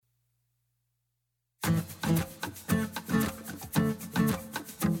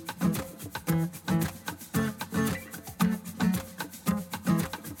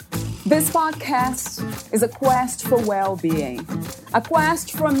This podcast is a quest for well-being, a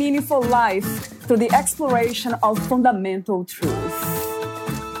quest for a meaningful life through the exploration of fundamental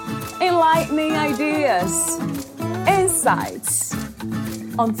truth. Enlightening ideas, insights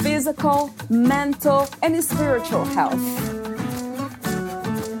on physical, mental, and spiritual health.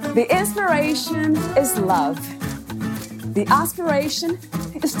 The inspiration is love. The aspiration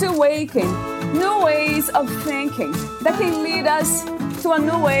is to awaken new ways of thinking that can lead us to a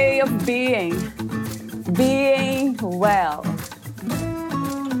new way of being well.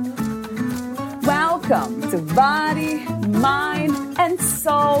 Welcome to Body, Mind, and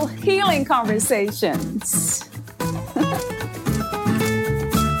Soul Healing Conversations.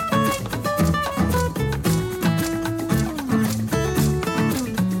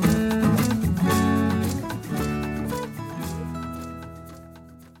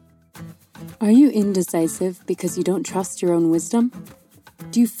 Are you indecisive because you don't trust your own wisdom?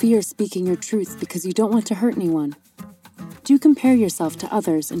 Do you fear speaking your truth because you don't want to hurt anyone? Do you compare yourself to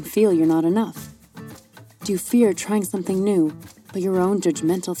others and feel you're not enough? Do you fear trying something new, but your own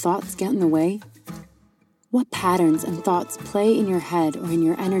judgmental thoughts get in the way? What patterns and thoughts play in your head or in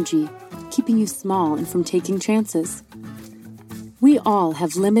your energy, keeping you small and from taking chances? We all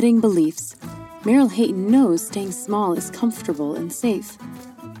have limiting beliefs. Meryl Hayton knows staying small is comfortable and safe.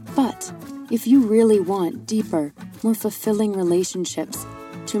 But if you really want deeper, more fulfilling relationships,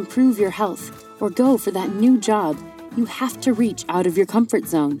 to improve your health, or go for that new job, you have to reach out of your comfort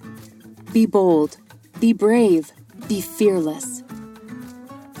zone. Be bold, be brave, be fearless.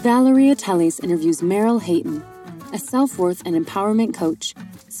 Valeria Teles interviews Meryl Hayton, a self-worth and empowerment coach,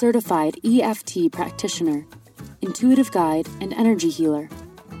 certified EFT practitioner, intuitive guide, and energy healer.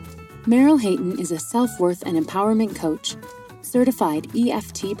 Meryl Hayton is a self-worth and empowerment coach, certified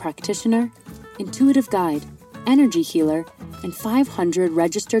EFT practitioner, intuitive guide, energy healer, and 500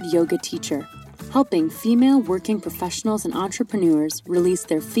 registered yoga teacher, helping female working professionals and entrepreneurs release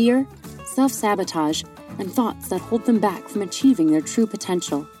their fear, self-sabotage, and thoughts that hold them back from achieving their true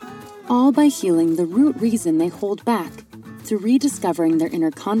potential, all by healing the root reason they hold back through rediscovering their inner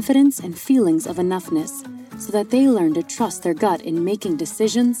confidence and feelings of enoughness so that they learn to trust their gut in making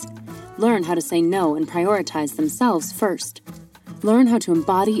decisions, learn how to say no and prioritize themselves first, learn how to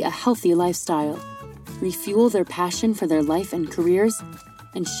embody a healthy lifestyle, refuel their passion for their life and careers,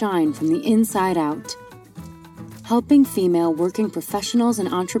 and shine from the inside out. Helping female working professionals and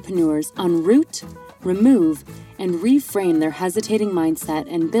entrepreneurs unroot, remove, and reframe their hesitating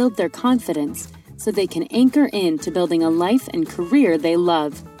mindset and build their confidence so they can anchor in to building a life and career they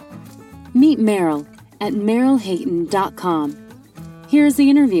love. Meet Meryl at merylhayton.com. Here's the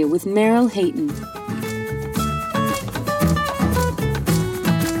interview with Meryl Hayton.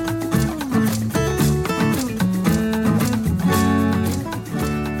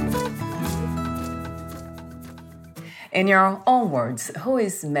 In your own words, who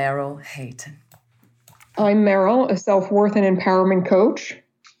is Meryl Hayton? I'm Meryl, a self-worth and empowerment coach,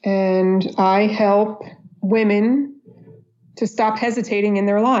 and I help women to stop hesitating in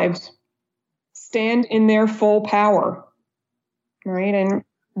their lives, stand in their full power, right, and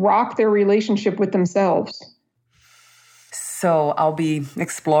rock their relationship with themselves. So I'll be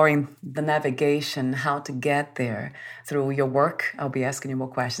exploring the navigation, how to get there through your work. I'll be asking you more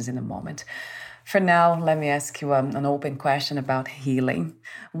questions in a moment. For now, let me ask you an open question about healing.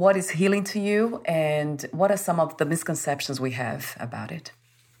 What is healing to you, and what are some of the misconceptions we have about it?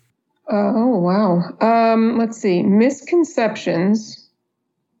 Oh, wow. Let's see. Misconceptions.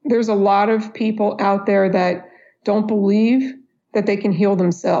 There's a lot of people out there that don't believe that they can heal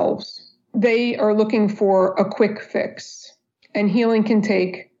themselves. They are looking for a quick fix, and healing can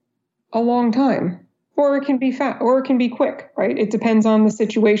take a long time. Or it can be or it can be quick, right? It depends on the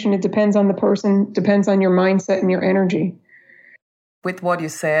situation. It depends on the person. Depends on your mindset and your energy. With what you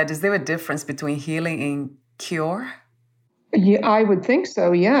said, is there a difference between healing and cure? Yeah, I would think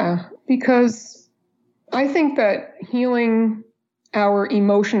so, yeah. Because I think that healing our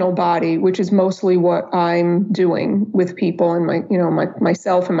emotional body, which is mostly what I'm doing with people and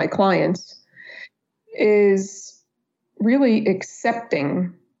myself and my clients, is really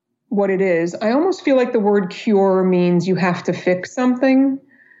accepting what it is. I almost feel like the word cure means you have to fix something,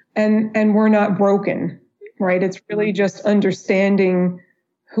 and we're not broken, right? It's really just understanding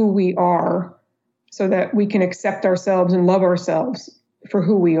who we are so that we can accept ourselves and love ourselves for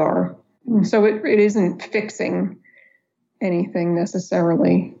who we are. So it isn't fixing anything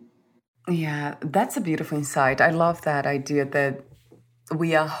necessarily. Yeah, that's a beautiful insight. I love that idea that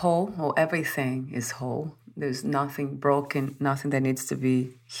we are whole, or everything is whole. There's nothing broken, nothing that needs to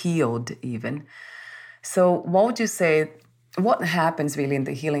be healed even. So what would you say, what happens really in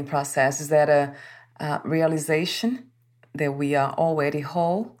the healing process? Is that a realization that we are already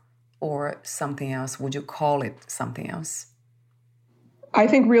whole, or something else? Would you call it something else? I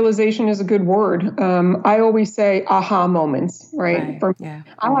think realization is a good word. I always say aha moments, right?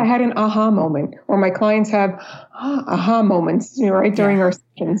 I had an aha moment, or my clients have aha moments, during our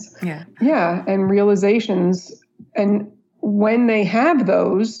sessions. Yeah, and realizations. And when they have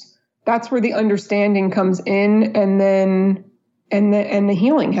those, that's where the understanding comes in, and then the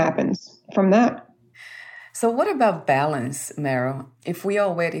healing happens from that. So what about balance, Meryl? If we are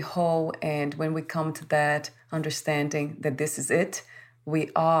already whole, and when we come to that understanding that this is it,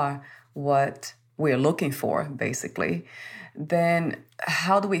 we are what we're looking for, basically, then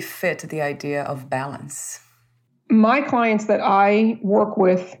how do we fit the idea of balance? My clients that I work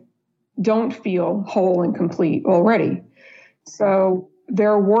with don't feel whole and complete already. So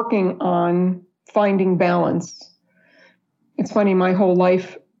they're working on finding balance. It's funny, my whole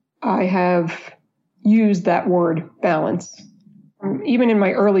life I have used that word, balance. Even in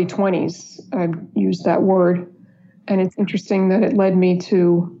my early 20s, I've used that word. And it's interesting that it led me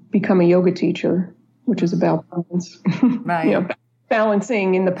to become a yoga teacher, which is about balance. Right.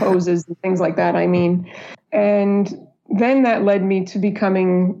 Balancing in the poses and things like that, And then that led me to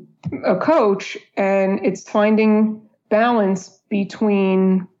becoming a coach, and it's finding balance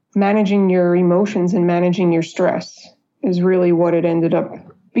between managing your emotions and managing your stress is really what it ended up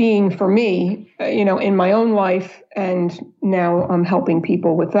being for me, in my own life, and now I'm helping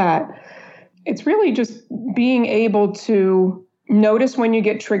people with that. It's really just being able to notice when you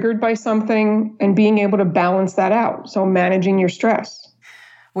get triggered by something and being able to balance that out. So managing your stress.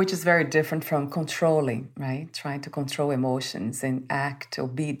 Which is very different from controlling, right? Trying to control emotions and act or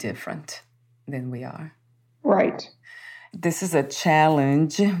be different than we are. Right. This is a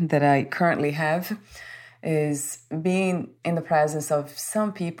challenge that I currently have, is being in the presence of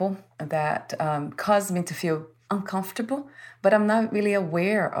some people that cause me to feel uncomfortable, but I'm not really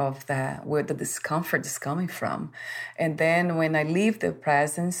aware of that, where the discomfort is coming from. And then when I leave the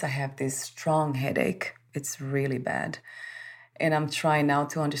presence, I have this strong headache. It's really bad. And I'm trying now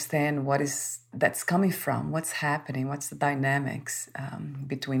to understand that's coming from, what's happening, what's the dynamics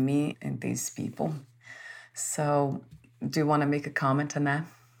between me and these people. So do you want to make a comment on that?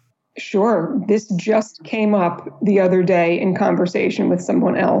 Sure. This just came up the other day in conversation with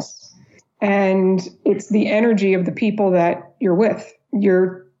someone else. And it's the energy of the people that you're with.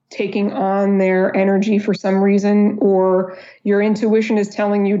 You're taking on their energy for some reason, or your intuition is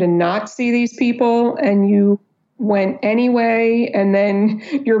telling you to not see these people, and you went anyway, and then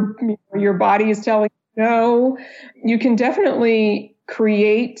your body is telling you no. You can definitely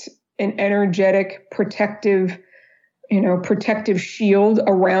create an energetic, protective shield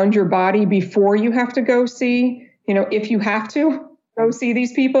around your body before you have to go see, if you have to go see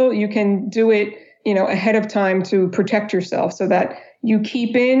these people, you can do it, ahead of time to protect yourself so that you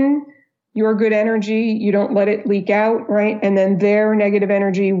keep in your good energy, you don't let it leak out, right? And then their negative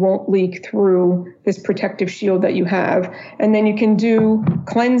energy won't leak through this protective shield that you have. And then you can do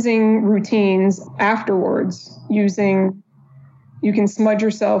cleansing routines afterwards you can smudge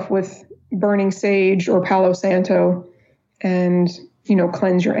yourself with burning sage or Palo Santo and,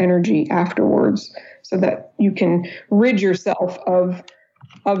 cleanse your energy afterwards so that you can rid yourself of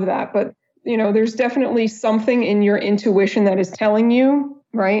that. But, there's definitely something in your intuition that is telling you,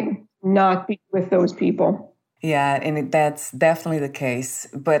 right, not be with those people. Yeah, and that's definitely the case.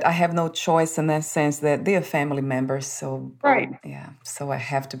 But I have no choice in that sense that they are family members. So, right. Yeah, so I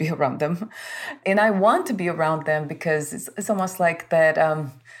have to be around them. And I want to be around them because it's almost like that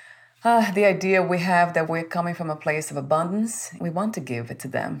the idea we have that we're coming from a place of abundance. We want to give it to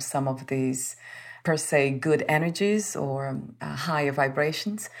them, some of these, per se, good energies or higher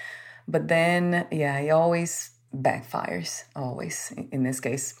vibrations. But then, it always backfires, always, in this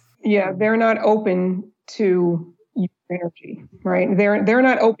case. Yeah, they're not open to your energy, right? They're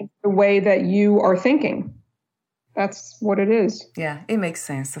not open to the way that you are thinking. That's what it is. Yeah, it makes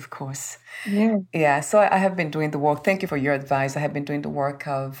sense, of course. Yeah. Yeah, so I have been doing the work. Thank you for your advice. I have been doing the work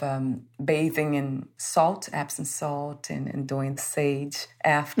of bathing in salt, Epsom salt, and doing sage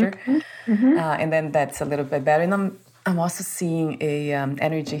after. Mm-hmm. Mm-hmm. And then that's a little bit better. And I'm also seeing a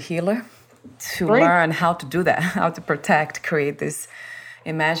energy healer to learn how to do that, how to create this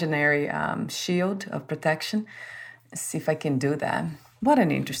imaginary shield of protection. See if I can do that. What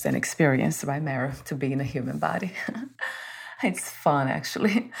an interesting experience, right, Mara, to be in a human body. It's fun,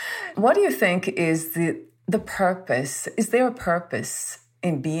 actually. What do you think is the the purpose, is there a purpose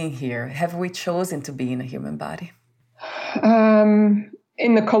in being here? Have we chosen to be in a human body?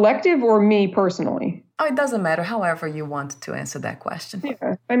 In the collective or me personally? Oh, it doesn't matter, however you want to answer that question.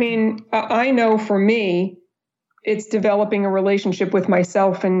 Yeah. I mean, I know for me, it's developing a relationship with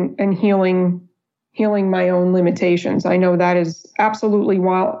myself and healing my own limitations. I know that is absolutely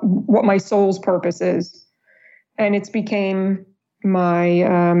what my soul's purpose is. And it's became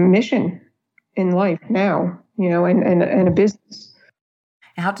my mission in life now, and a business.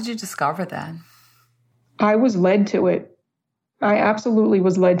 And how did you discover that? I was led to it. I absolutely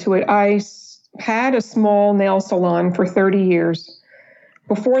was led to it. I had a small nail salon for 30 years.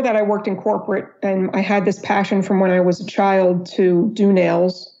 Before that, I worked in corporate, and I had this passion from when I was a child to do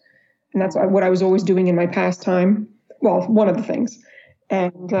nails. And that's what I was always doing in my pastime. Well, one of the things.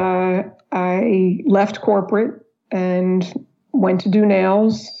 And I left corporate and went to do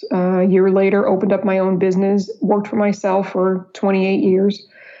nails. A year later, opened up my own business, worked for myself for 28 years.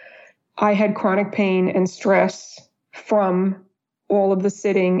 I had chronic pain and stress from all of the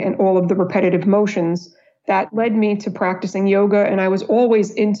sitting and all of the repetitive motions. That led me to practicing yoga. And I was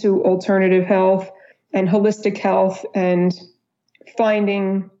always into alternative health and holistic health and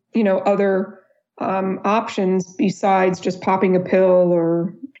finding, other options besides just popping a pill.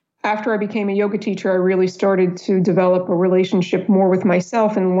 Or after I became a yoga teacher, I really started to develop a relationship more with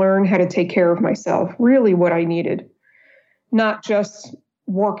myself and learn how to take care of myself, really what I needed. Not just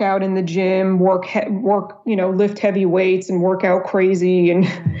work out in the gym, lift heavy weights and work out crazy. And,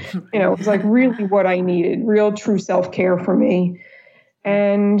 it was like really what I needed, real true self-care for me.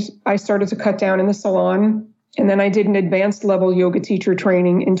 And I started to cut down in the salon. And then I did an advanced level yoga teacher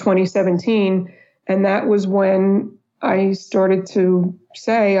training in 2017. And that was when I started to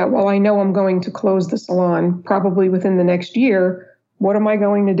say, well, I know I'm going to close the salon probably within the next year. What am I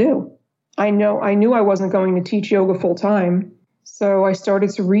going to do? I knew I wasn't going to teach yoga full time. So I started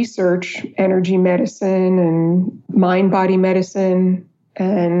to research energy medicine and mind-body medicine,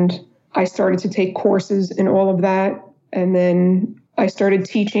 and I started to take courses in all of that. And then I started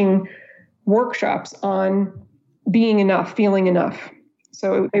teaching workshops on being enough, feeling enough.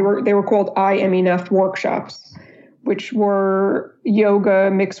 So they were called I Am Enough workshops, which were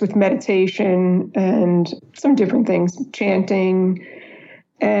yoga mixed with meditation and some different things, chanting.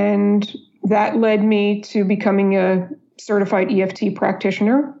 And that led me to becoming a certified EFT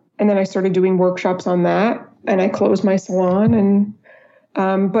practitioner. And then I started doing workshops on that, and I closed my salon.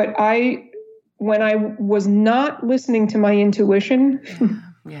 And but when I was not listening to my intuition,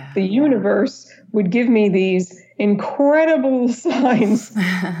 the universe would give me these incredible signs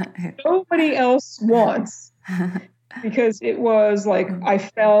nobody else wants. Because it was like I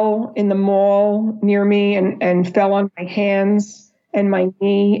fell in the mall near me and fell on my hands and my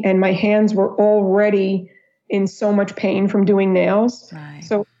knee, and my hands were already in so much pain from doing nails. Right.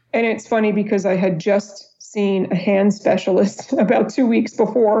 So, and it's funny because I had just seen a hand specialist about 2 weeks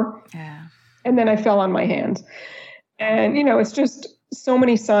before. Yeah. And then I fell on my hand. And, it's just so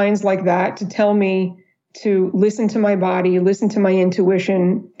many signs like that to tell me to listen to my body, listen to my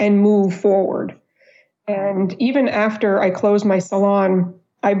intuition, and move forward. And even after I closed my salon,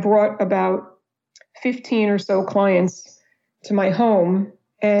 I brought about 15 or so clients to my home.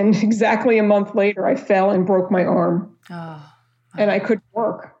 And exactly a month later, I fell and broke my arm. Oh. And I couldn't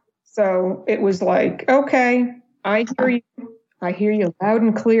work. So it was like, okay, I hear you. I hear you loud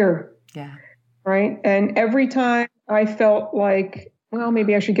and clear. Yeah. Right. And every time I felt like, well,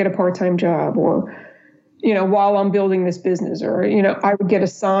 maybe I should get a part-time job, or, while I'm building this business, or, I would get a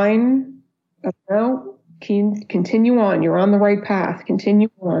sign of, continue on. You're on the right path. Continue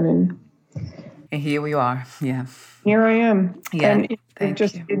on. And here we are. Yeah. Here I am. Yeah. And it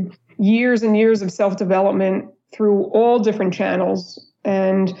just did years and years of self-development through all different channels.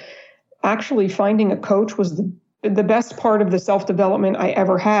 And actually finding a coach was the best part of the self-development I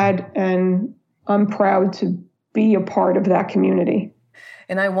ever had. And I'm proud to be a part of that community.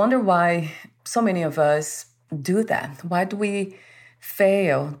 And I wonder why so many of us do that. Why do we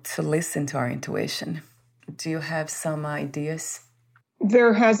fail to listen to our intuition? Do you have some ideas?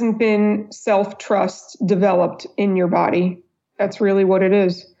 There hasn't been self-trust developed in your body. That's really what it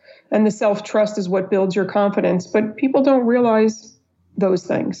is. And the self-trust is what builds your confidence. But people don't realize those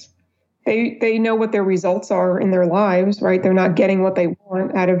things. They know what their results are in their lives, right? They're not getting what they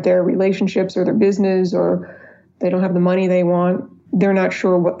want out of their relationships or their business, or they don't have the money they want. They're not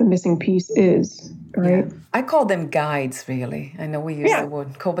sure what the missing piece is, right? Yeah. I call them guides, really. I know we use the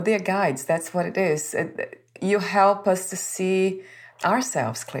word code, but they're guides. That's what it is. You help us to see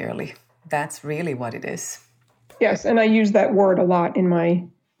ourselves clearly. That's really what it is. Yes, and I use that word a lot in my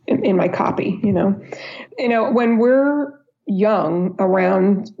in my copy, when we're young,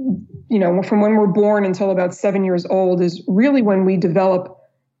 around, from when we're born until about 7 years old is really when we develop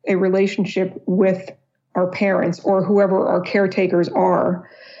a relationship with our parents or whoever our caretakers are.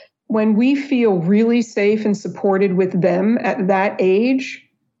 When we feel really safe and supported with them at that age,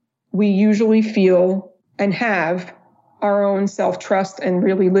 we usually feel and have our own self-trust and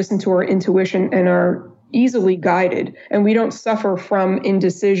really listen to our intuition and are easily guided. And we don't suffer from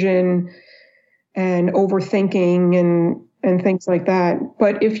indecision and overthinking and things like that.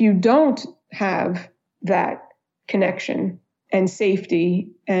 But if you don't have that connection and safety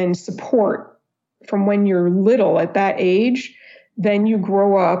and support from when you're little at that age, then you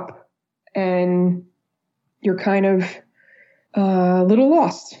grow up and you're kind of a little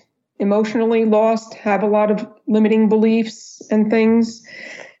lost, emotionally lost, have a lot of limiting beliefs and things.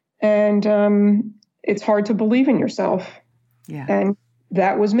 And it's hard to believe in yourself. Yeah. And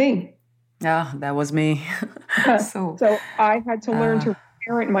that was me. Yeah, that was me. So I had to learn to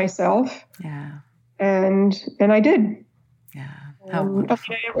parent myself. Yeah. And I did. Yeah. How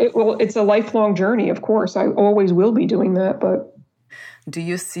wonderful. It's a lifelong journey, of course. I always will be doing that, but... Do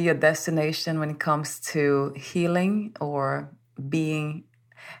you see a destination when it comes to healing or being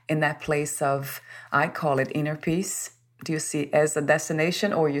in that place of, I call it inner peace? Do you see it as a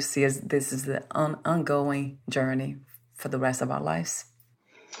destination, or you see as this is the ongoing journey for the rest of our lives?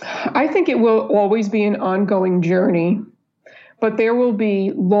 I think it will always be an ongoing journey, but there will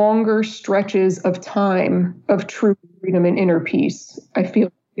be longer stretches of time of true freedom and inner peace, I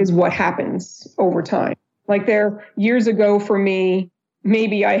feel, is what happens over time. Like years ago for me,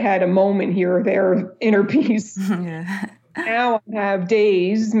 maybe I had a moment here or there of inner peace. Yeah. Now I have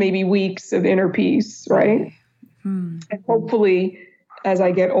days, maybe weeks of inner peace, right? And hopefully, as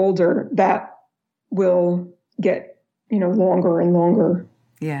I get older, that will get, longer and longer.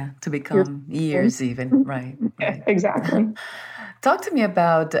 Yeah, to become years even, right? Yeah, exactly. Talk to me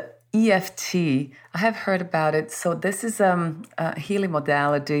about EFT. I have heard about it. So this is a healing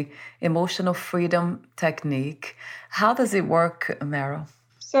modality, emotional freedom technique. How does it work, Meryl?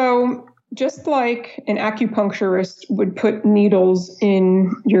 So just like an acupuncturist would put needles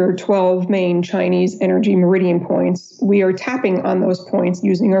in your 12 main Chinese energy meridian points, we are tapping on those points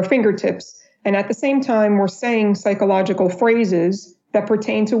using our fingertips. And at the same time, we're saying psychological phrases that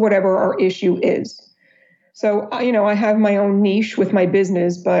pertain to whatever our issue is. So, I have my own niche with my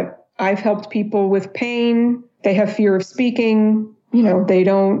business, but I've helped people with pain. They have fear of speaking. They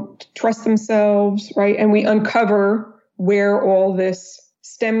don't trust themselves, right? And we uncover where all this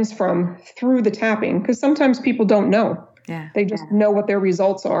stems from through the tapping, because sometimes people don't know. Yeah. They just know what their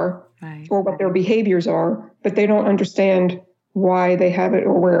results are, right, or what their behaviors are, but they don't understand why they have it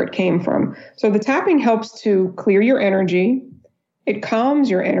or where it came from. So the tapping helps to clear your energy. It calms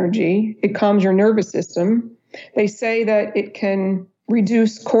your energy. It calms your nervous system. They say that it can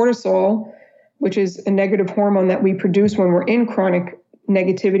reduce cortisol, which is a negative hormone that we produce when we're in chronic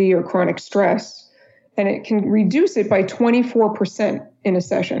negativity or chronic stress. And it can reduce it by 24% in a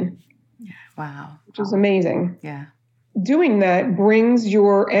session. Yeah. Wow. Which is amazing. Yeah. Doing that brings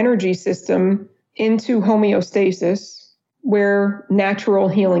your energy system into homeostasis, where natural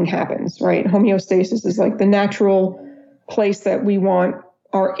healing happens, right? Homeostasis is like the natural place that we want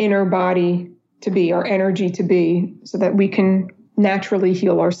our inner body to be, our energy to be, so that we can naturally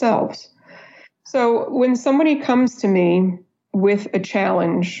heal ourselves. So when somebody comes to me with a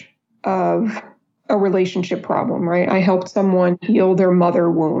challenge of a relationship problem, right? I helped someone heal their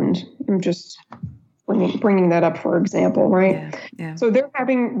mother wound. I'm just bringing that up for example, right? Yeah, yeah. So they're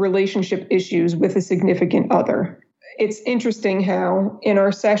having relationship issues with a significant other. It's interesting how in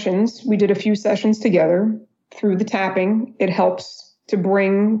our sessions, we did a few sessions together through the tapping. It helps to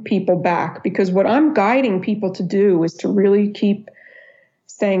bring people back, because what I'm guiding people to do is to really keep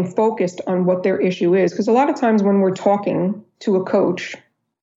staying focused on what their issue is. Because a lot of times when we're talking to a coach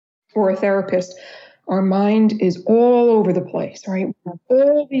or a therapist, our mind is all over the place, right? We have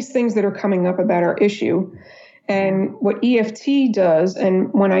all these things that are coming up about our issue. And what EFT does,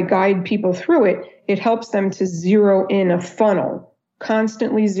 and when I guide people through it, it helps them to zero in a funnel,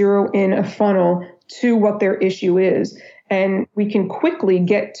 constantly zero in a funnel to what their issue is. And we can quickly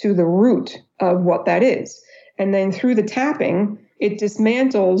get to the root of what that is. And then through the tapping, it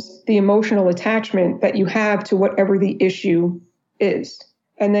dismantles the emotional attachment that you have to whatever the issue is.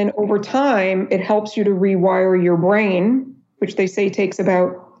 And then over time, it helps you to rewire your brain, which they say takes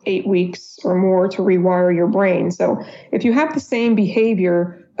about 8 weeks or more to rewire your brain. So if you have the same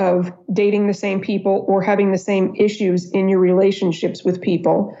behavior of dating the same people or having the same issues in your relationships with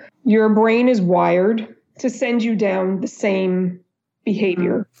people, your brain is wired to send you down the same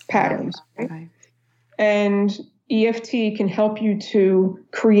behavior patterns. Right? And EFT can help you to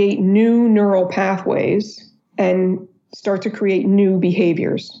create new neural pathways and start to create new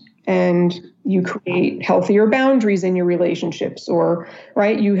behaviors. And you create healthier boundaries in your relationships, or,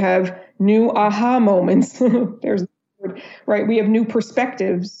 right, you have new aha moments. There's, right, we have new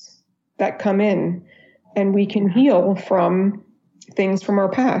perspectives that come in, and we can heal from things from our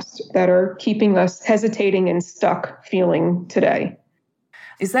past that are keeping us hesitating and stuck feeling today.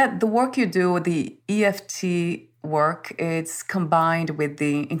 Is that the work you do, the EFT work, it's combined with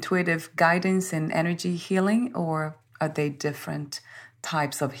the intuitive guidance and energy healing, or are they different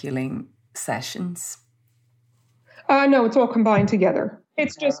types of healing sessions? No, it's all combined together.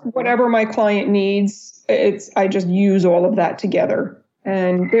 It's just whatever my client needs. I just use all of that together.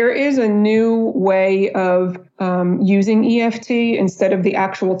 And there is a new way of using EFT. Instead of the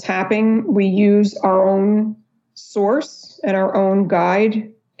actual tapping, we use our own source and our own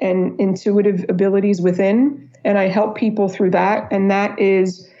guide and intuitive abilities within. And I help people through that. And that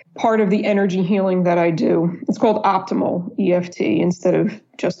is part of the energy healing that I do. It's called optimal EFT instead of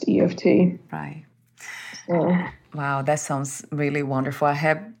just EFT. Right. So. Wow, that sounds really wonderful. I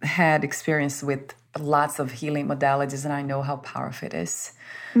have had experience with lots of healing modalities, and I know how powerful it is.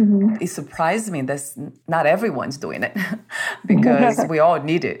 Mm-hmm. It surprised me that not everyone's doing it because we all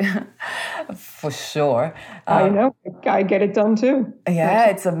need it, for sure. I know. I get it done too. Yeah,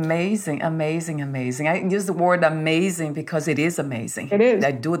 it's amazing, amazing, amazing. I use the word amazing because it is amazing. It is.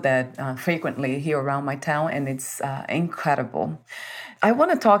 I do that frequently here around my town, and it's incredible. I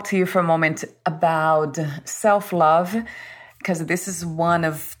want to talk to you for a moment about self-love, because this is one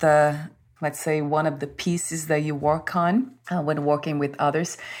of the pieces that you work on when working with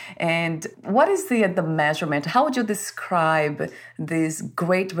others. And what is the measurement? How would you describe this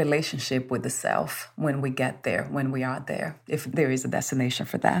great relationship with the self when we get there, when we are there, if there is a destination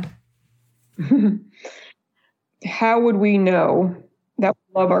for that? How would we know that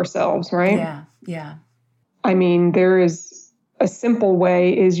we love ourselves, right? Yeah. I mean, there is a simple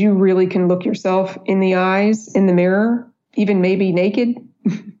way is you really can look yourself in the eyes, in the mirror, even maybe naked,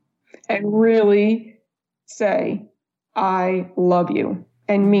 and really say, I love you,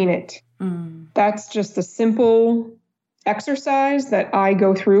 and mean it. Mm. That's just a simple exercise that I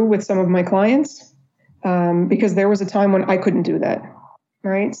go through with some of my clients, because there was a time when I couldn't do that,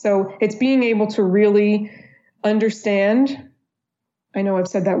 right? So it's being able to really understand. I know I've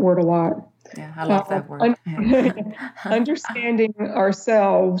said that word a lot. Yeah, I love that word. Understanding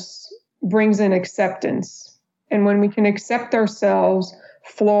ourselves brings in acceptance. And when we can accept ourselves,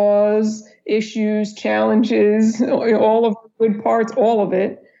 flaws, issues, challenges, all of the good parts, all of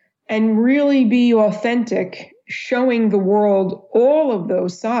it, and really be authentic, showing the world all of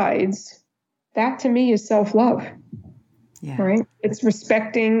those sides, that to me is self-love. Yeah. Right? It's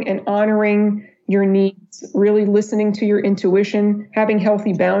respecting and honoring your needs, really listening to your intuition, having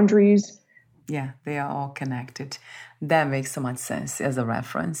healthy boundaries. Yeah, they are all connected. That makes so much sense as a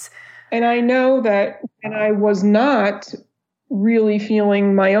reference. And I know that when I was not really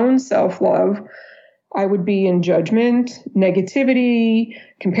feeling my own self-love, I would be in judgment, negativity,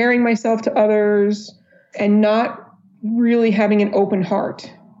 comparing myself to others, and not really having an open heart.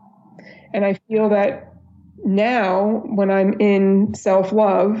 And I feel that now, when I'm in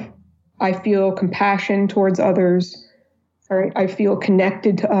self-love, I feel compassion towards others. Right? I feel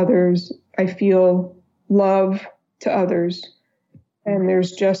connected to others. I feel love to others. And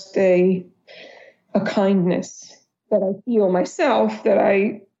there's just a kindness that I feel myself that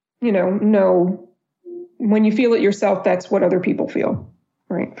I, know when you feel it yourself, that's what other people feel,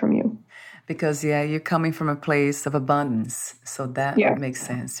 right, from you. Because, you're coming from a place of abundance. So that makes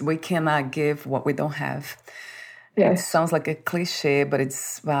sense. We cannot give what we don't have. Yes. It sounds like a cliche, but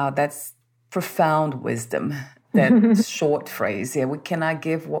that's profound wisdom. That short phrase. Yeah, we cannot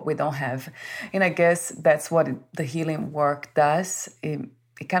give what we don't have. And I guess that's what the healing work does. It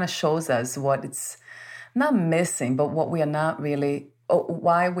kind of shows us what it's not missing, but what we are not really,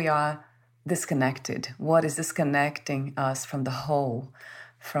 why we are disconnected. What is disconnecting us from the whole,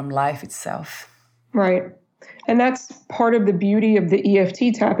 from life itself. Right. And that's part of the beauty of the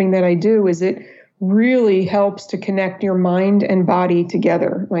EFT tapping that I do, is it really helps to connect your mind and body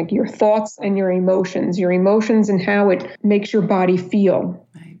together, like your thoughts and your emotions and how it makes your body feel,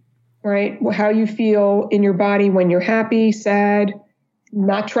 right? How you feel in your body when you're happy, sad,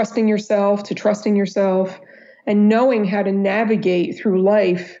 not trusting yourself, to trusting yourself, and knowing how to navigate through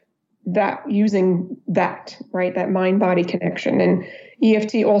life that using that, right? That mind-body connection. And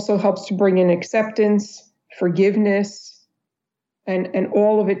EFT also helps to bring in acceptance, forgiveness, and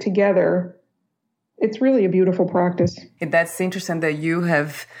all of it together it's really a beautiful practice. That's interesting that you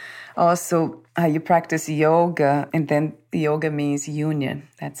have also, you practice yoga, and then yoga means union.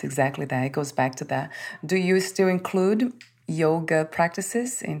 That's exactly that. It goes back to that. Do you still include yoga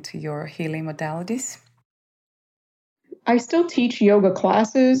practices into your healing modalities? I still teach yoga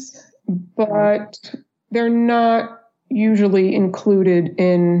classes, but they're not usually included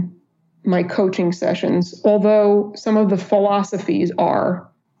in my coaching sessions, although some of the philosophies are.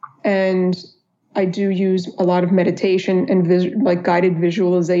 And I do use a lot of meditation and like guided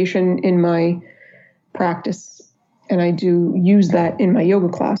visualization in my practice. And I do use that in my yoga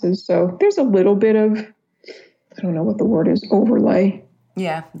classes. So there's a little bit of, I don't know what the word is, overlay.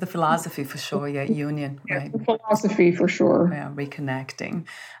 Yeah, the philosophy for sure. Yeah, union. Yeah, right? The philosophy for sure. Yeah, reconnecting.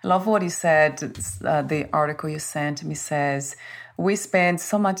 I love what you said. The article you sent me says, we spend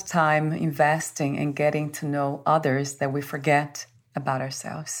so much time investing in getting to know others that we forget about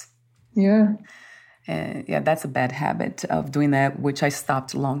ourselves. Yeah. And yeah, that's a bad habit of doing that, which I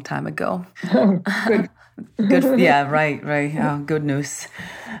stopped a long time ago. Oh, good. Good. Yeah, right. Good news.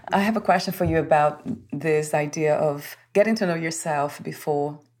 I have a question for you about this idea of getting to know yourself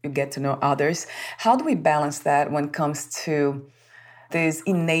before you get to know others. How do we balance that when it comes to this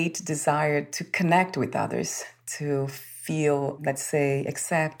innate desire to connect with others, to feel, let's say,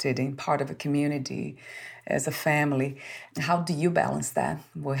 accepted in part of a community, as a family? How do you balance that?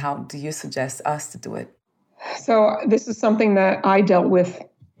 Well, how do you suggest us to do it? So this is something that I dealt with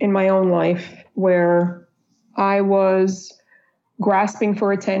in my own life, where I was grasping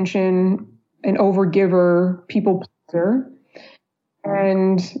for attention, an overgiver, people pleaser,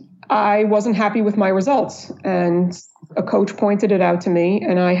 and I wasn't happy with my results. And a coach pointed it out to me,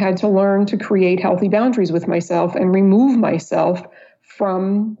 and I had to learn to create healthy boundaries with myself and remove myself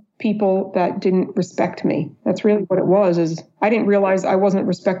from people that didn't respect me. That's really what it was, is I didn't realize I wasn't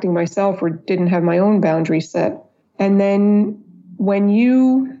respecting myself or didn't have my own boundaries set. And then when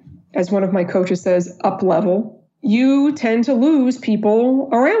you, as one of my coaches says, up level, you tend to lose people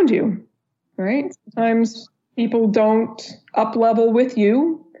around you, right? Sometimes people don't up level with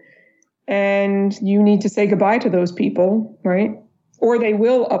you, and you need to say goodbye to those people, right? Or they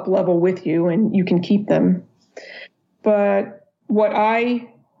will up level with you and you can keep them. But what I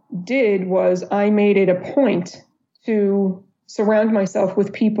did was I made it a point to surround myself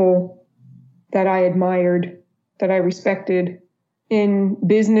with people that I admired, that I respected in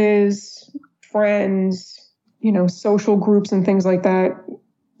business, friends, social groups and things like that.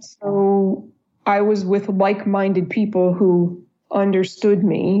 So I was with like-minded people who understood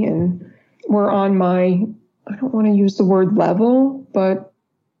me and were on my, I don't want to use the word level, but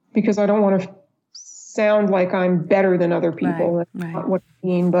because I don't want to sound like I'm better than other people. Right. That's not what I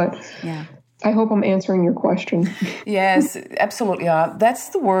mean, but yeah. I hope I'm answering your question. Yes, absolutely. That's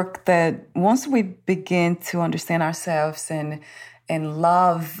the work that once we begin to understand ourselves and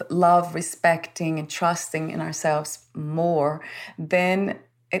love, respecting and trusting in ourselves more, then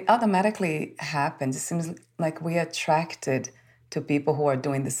it automatically happens. It seems like we are attracted to people who are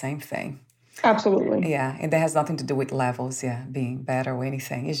doing the same thing. Absolutely. Yeah, and that has nothing to do with levels, being better or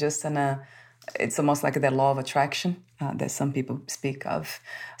anything. It's just it's almost like that law of attraction that some people speak of.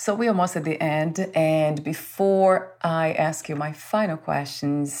 So we're almost at the end. And before I ask you my final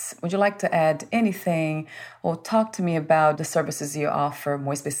questions, would you like to add anything or talk to me about the services you offer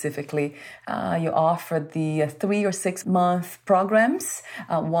more specifically? You offer the 3 or 6 month programs,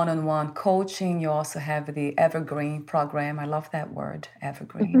 one-on-one coaching. You also have the Evergreen program. I love that word,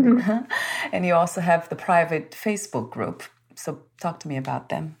 Evergreen. And you also have the private Facebook group. So talk to me about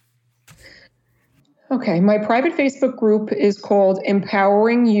them. Okay, my private Facebook group is called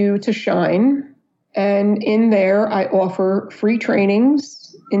Empowering You to Shine. And in there, I offer free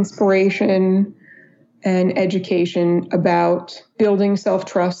trainings, inspiration, and education about building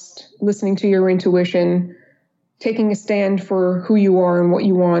self-trust, listening to your intuition, taking a stand for who you are and what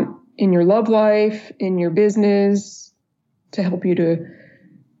you want in your love life, in your business, to help you to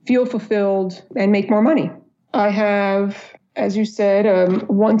feel fulfilled and make more money. I have, as you said, a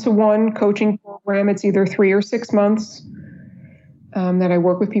one-to-one coaching program. It's either 3 or 6 months that I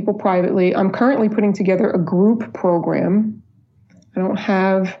work with people privately. I'm currently putting together a group program. I don't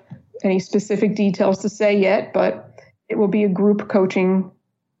have any specific details to say yet, but it will be a group coaching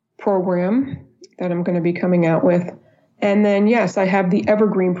program that I'm going to be coming out with. And then, yes, I have the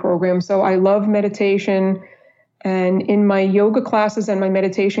Evergreen program. So I love meditation. And in my yoga classes and my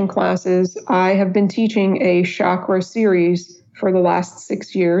meditation classes, I have been teaching a chakra series for the last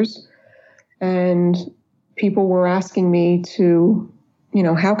 6 years. And people were asking me to,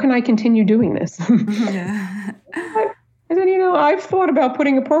 how can I continue doing this? Yeah. I said, I've thought about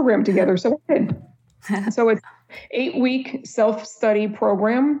putting a program together. So I did. So it's 8-week self-study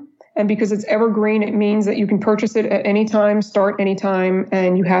program. And because it's evergreen, it means that you can purchase it at any time, start anytime,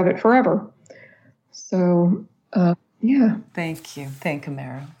 and you have it forever. So, yeah. Thank you. Thank you,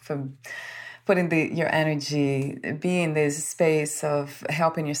 Meryl, for putting your energy, being in this space of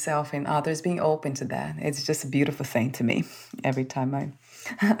helping yourself and others, being open to that. It's just a beautiful thing to me every time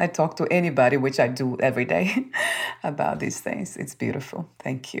I talk to anybody, which I do every day, about these things. It's beautiful.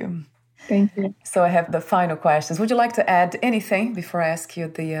 Thank you. Thank you. So I have the final questions. Would you like to add anything before I ask you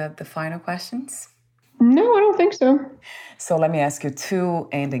the final questions? No, I don't think so. So let me ask you 2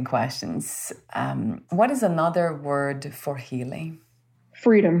 ending questions. What is another word for healing?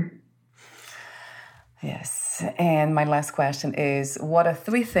 Freedom. Yes. And my last question is, what are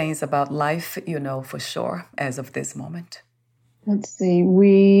 3 things about life you know for sure as of this moment? Let's see.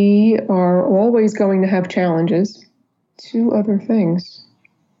 We are always going to have challenges. 2 other things.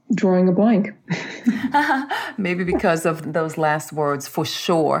 Drawing a blank. Maybe because of those last words, for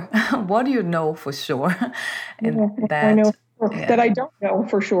sure. What do you know for sure? And I know that I don't know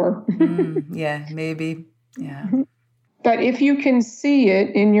for sure. Yeah, maybe. Yeah. That if you can see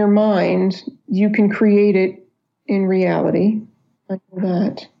it in your mind, you can create it in reality. I know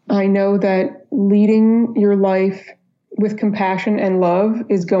that. I know that leading your life with compassion and love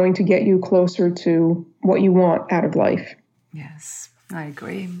is going to get you closer to what you want out of life. Yes. I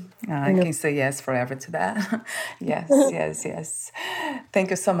agree. I can say yes forever to that. Yes.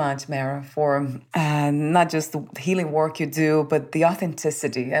 Thank you so much, Meryl, for not just the healing work you do, but the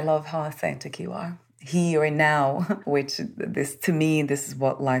authenticity. I love how authentic you are. Here and now, which to me, this is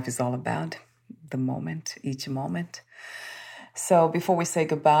what life is all about. The moment, each moment. So before we say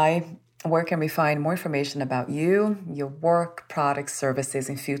goodbye, where can we find more information about you, your work, products, services,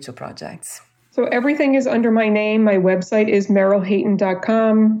 and future projects? So everything is under my name. My website is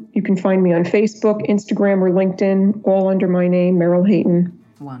merylhayton.com. You can find me on Facebook, Instagram, or LinkedIn, all under my name, Meryl Hayton.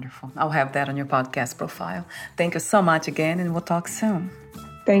 Wonderful. I'll have that on your podcast profile. Thank you so much again, and we'll talk soon.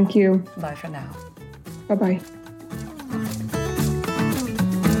 Thank you. Bye for now. Bye-bye.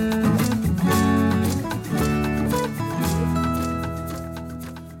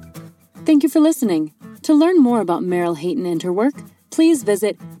 Thank you for listening. To learn more about Meryl Hayton and her work, please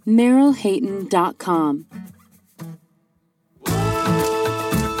visit merylhayton.com.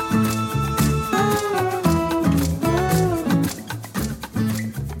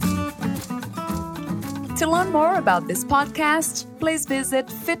 To learn more about this podcast, please visit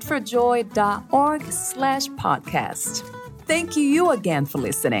fitforjoy.org/podcast. Thank you again for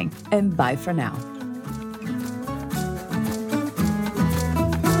listening, and bye for now.